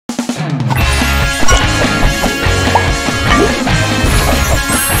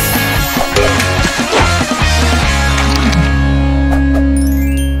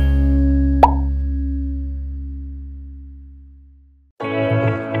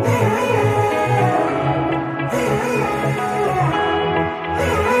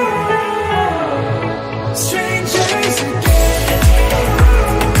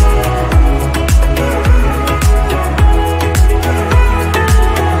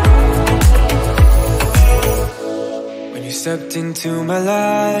stepped into my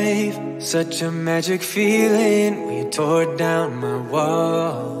life, such a magic feeling when you tore down my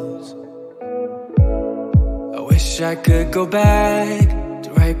walls. I wish I could go back to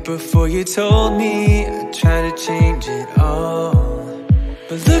right before you told me I'd try to change it all.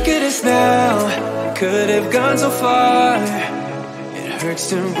 But look at us now, could have gone so far. It hurts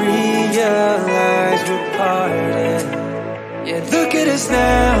to realize we're parted. Yeah, look at us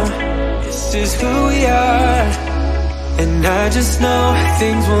now, this is who we are. And I just know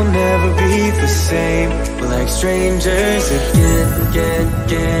things will never be the same. We're like strangers again.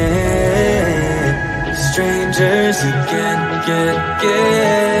 Strangers again.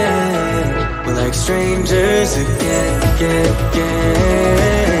 We're like strangers again.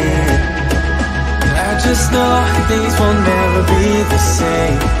 I just know things will never be the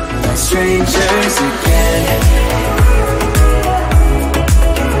same. We're like strangers again.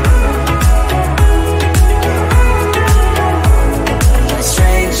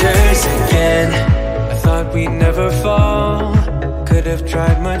 Again, I thought we'd never fall. Could have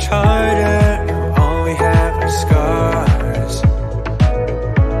tried much harder. Now all we have are scars.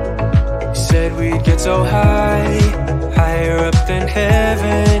 You said we'd get so high, higher up than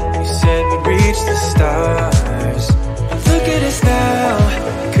heaven. You said we'd reach the stars. But look at us now,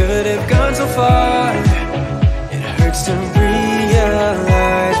 could have gone so far. It hurts to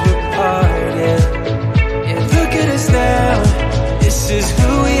realize we're parted. Yeah, look at us now, this is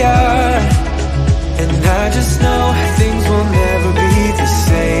who we are. And I just know things will never be the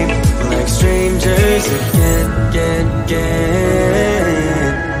same. We're like strangers again.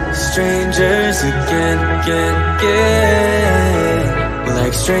 Strangers again. We're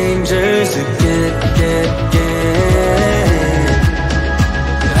like strangers again.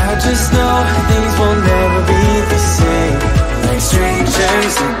 I just know things will never be the same. We're like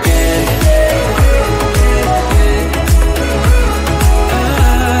strangers again.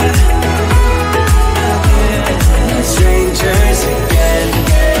 Strangers again.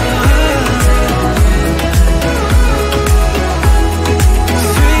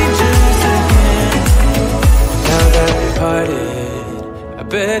 Strangers again. Now that we parted, I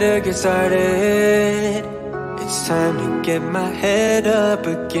better get started. It's time to get my head up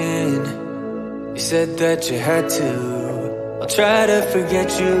again. You said that you had to, I'll try to forget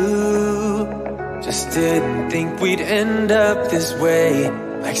you. Just didn't think we'd end up this way,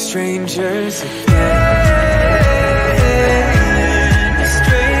 like strangers again.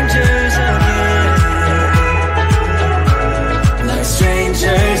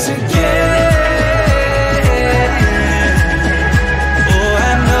 Strangers again. Oh,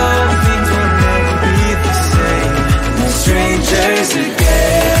 I know things will never be the same. We're strangers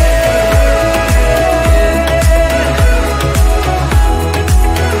again.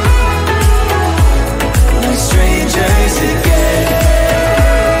 We're strangers again.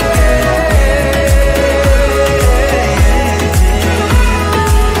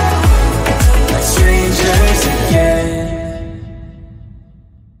 We're strangers again.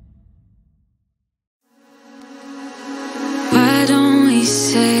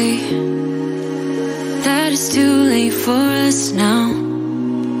 Say that it's too late for us now.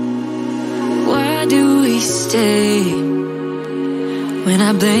 Why do we stay when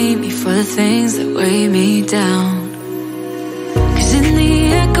I blame you for the things that weigh me down? 'Cause in the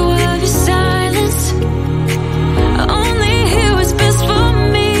echo of your silence, I only hear what's best for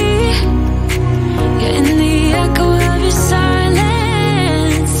me. Yeah, in the echo of your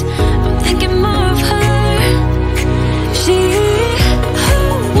silence, I'm thinking more of her. She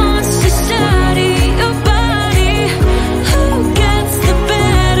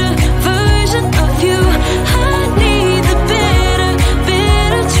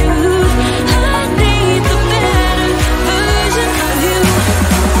better truth. I need the better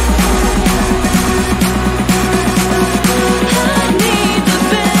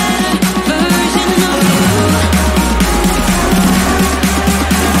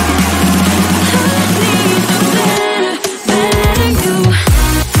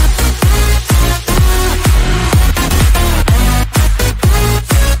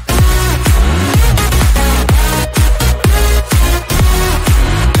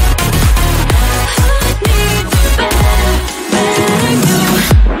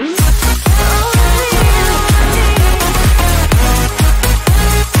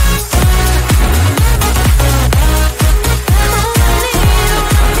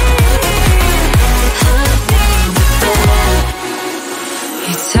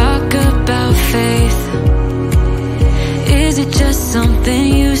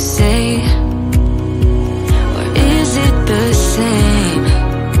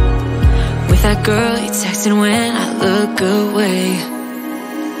that girl you're texting when I look away.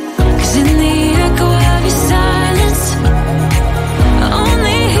 'Cause in the echo of your silence, I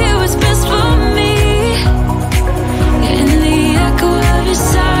only hear what's best for me. In the echo of your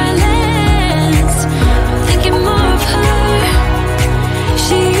silence, I'm thinking more of her.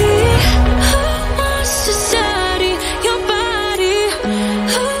 She wants to study your body.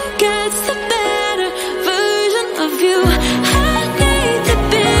 Who gets the better version of you? I need the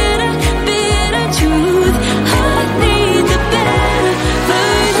bitter, bitter truth. I need the better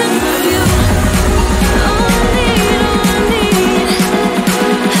version of you. Oh, I need,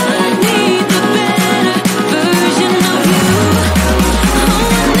 I need the better version of you.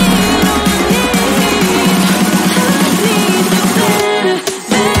 Oh, I need, I need the better,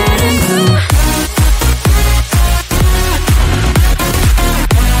 better you.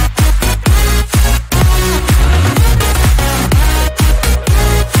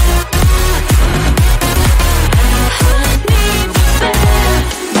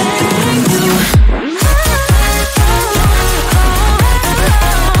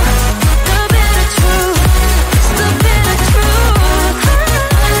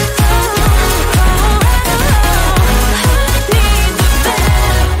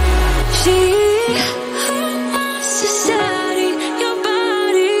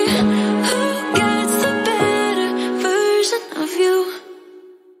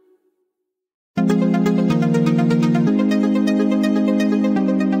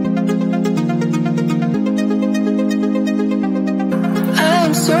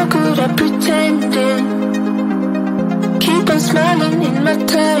 I'm so good at pretending. Keep on smiling in my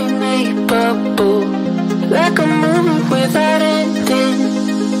tiny bubble, like a movie without ending.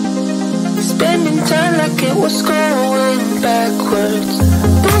 Spending time like it was going backwards.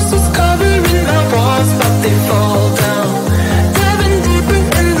 Bruises covering my walls, but they fall down. Diving deeper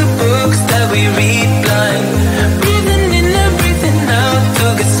in the books that we read blind. Breathing in and breathing out to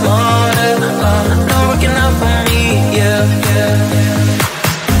get smarter. Not working out for me, yeah, yeah.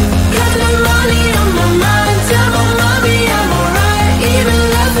 Got the money on my mind, tell my mommy I'm alright. Even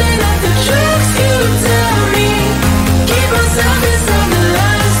laughing at the tricks you tell me. Keep myself inside the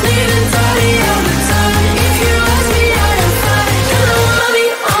lines, neat and tidy all the time. If you ask me, I am fine. Got the money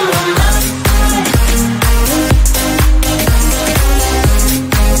on my mind.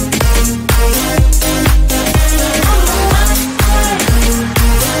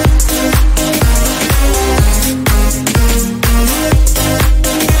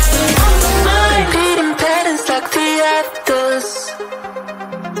 Repeating patterns like the others.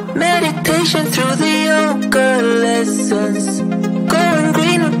 Meditation through the yoga lessons. Going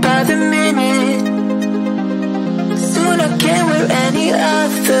greener by the minute. Soon I can't wear any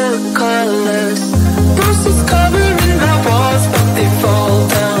other colors. Bruises covering my walls, but they fall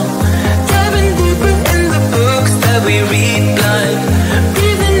down. Diving deeper in the books that we read blind.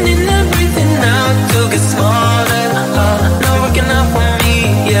 Breathing in and breathing out to get smarter. Not working out for me,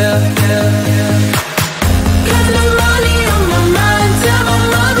 yeah, yeah, yeah. Got the money on my mind, tell my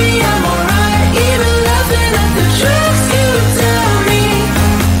mommy I'm alright. Even laughing at the tricks you tell me.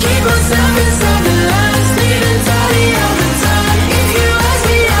 Keep myself inside the lines, neat and tidy all the time. If you ask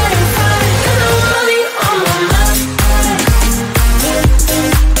me, I am fine. Got the money on my mind.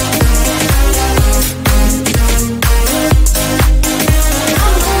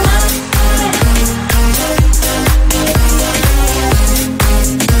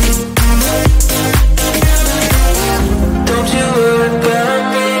 Don't you worry about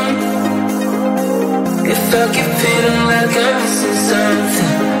me. If I keep feeling like I'm missing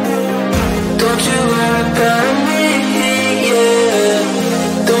something, don't you worry about me, yeah.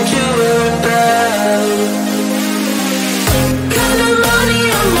 Don't you worry about. Got the money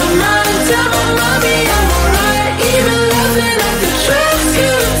on my mind, tell my mommy I'm alright. Even laughing at the tricks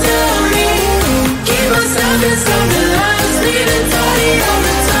you tell me. Keep myself inside the lines, neat and tidy all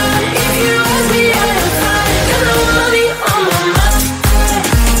the time. If you ask me, I am fine. Got the money on my mind.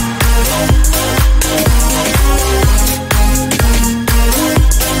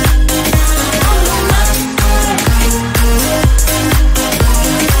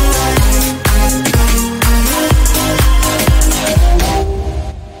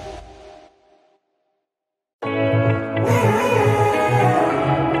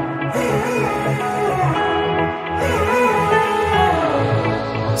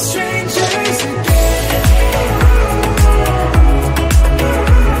 Strangers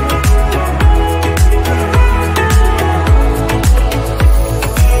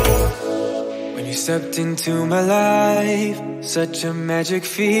When you stepped into my life, such a magic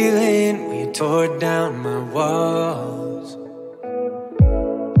feeling when you tore down my walls.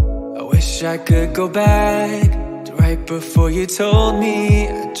 I wish Wish I could go back to right before you told me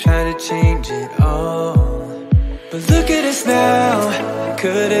I'd try to change it all. But look at us now,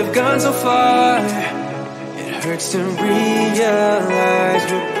 could have gone so far. It hurts to realize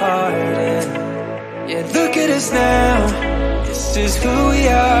we're parted. Yeah, look at us now, this is who we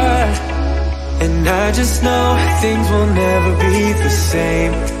are. And I just know things will never be the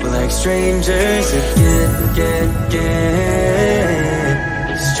same. We're like strangers again.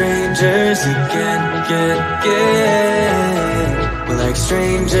 Strangers again. We're like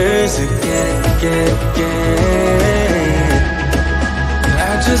strangers again.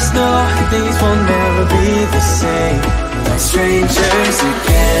 I just know things will never be the same. We're like strangers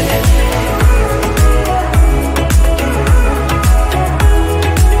again.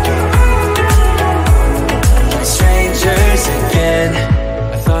 Again.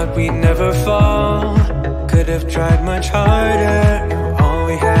 I thought we'd never fall. Could have tried much harder. All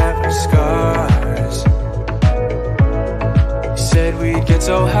we have are scars. You said we'd get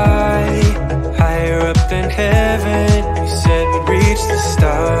so high, higher up than heaven. You said we'd reach the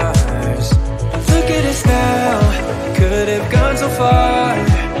stars. But look at us now, could have gone so far.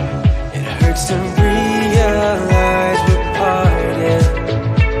 It hurts to realize we're parted.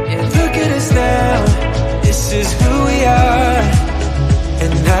 Yeah, look at us now, this is who we are.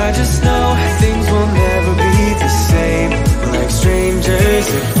 And I just know things will never be the same. We're like strangers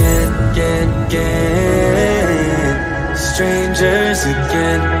again. Strangers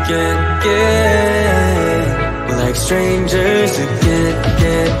again. We're like strangers again.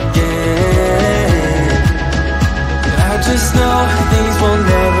 I just know things will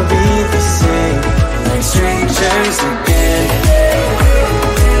never be the same. We're like strangers again.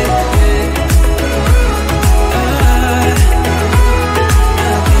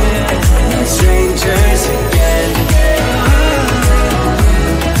 Strangers again.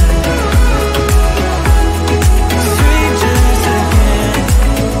 Strangers again.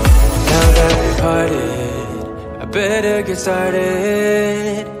 Now that we're parted, I better get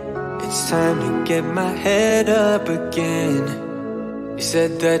started. It's time to get my head up again. You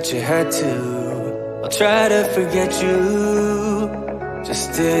said that you had to. I'll try to forget you.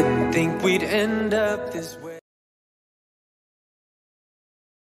 Just didn't think we'd end up this way.